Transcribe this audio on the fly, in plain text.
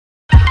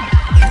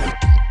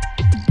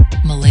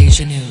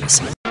Malaysia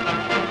News.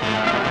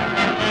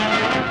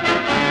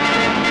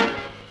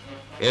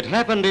 It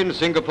happened in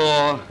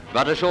Singapore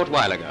but a short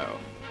while ago.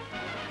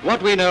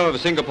 What we know of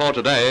Singapore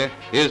today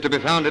is to be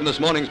found in this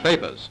morning's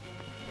papers,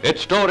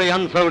 its story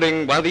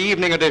unfolding while the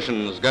evening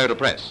editions go to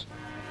press.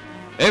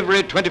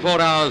 Every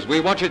 24 hours we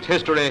watch its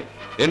history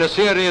in a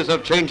series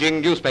of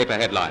changing newspaper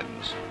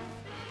headlines.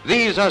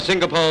 These are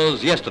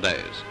Singapore's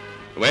yesterdays,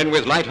 when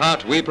with light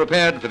heart we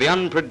prepared for the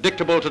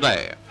unpredictable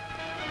today.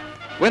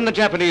 When the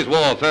Japanese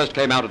war first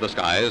came out of the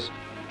skies,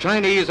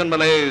 Chinese and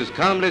Malays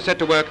calmly set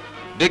to work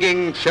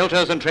digging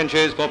shelters and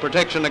trenches for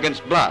protection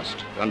against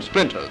blast and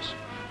splinters.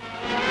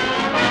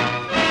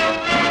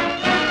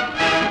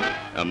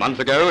 A month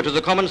ago, it was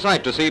a common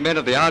sight to see men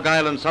of the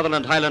Argyle and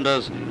Sutherland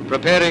Highlanders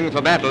preparing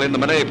for battle in the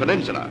Malay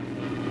Peninsula.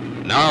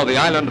 Now the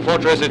island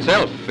fortress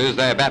itself is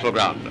their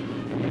battleground.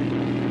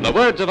 The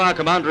words of our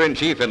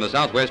Commander-in-Chief in the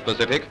Southwest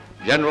Pacific,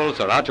 General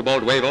Sir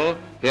Archibald Wavell,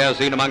 here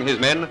seen among his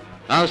men,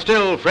 are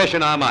still fresh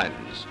in our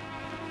minds.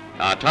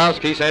 Our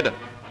task, he said,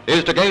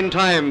 is to gain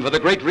time for the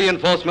great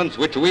reinforcements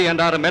which we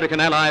and our American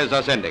allies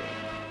are sending.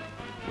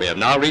 We have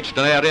now reached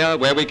an area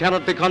where we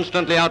cannot be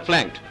constantly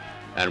outflanked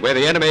and where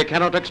the enemy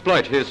cannot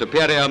exploit his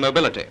superior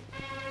mobility.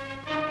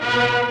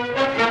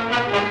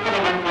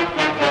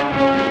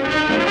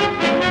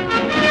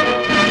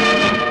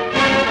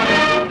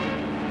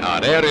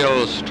 Our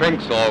aerial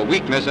strength or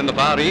weakness in the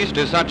Far East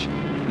is such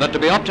that to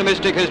be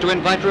optimistic is to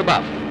invite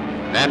rebuff,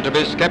 and to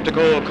be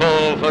skeptical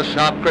call for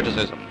sharp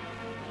criticism.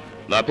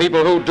 The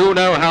people who do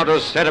know how to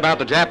set about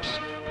the Japs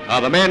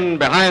are the men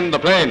behind the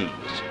planes,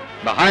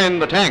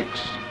 behind the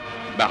tanks,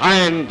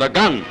 behind the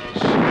guns.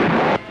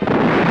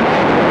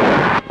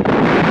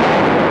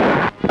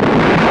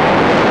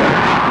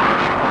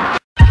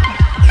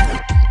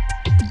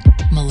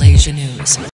 Malaysia News.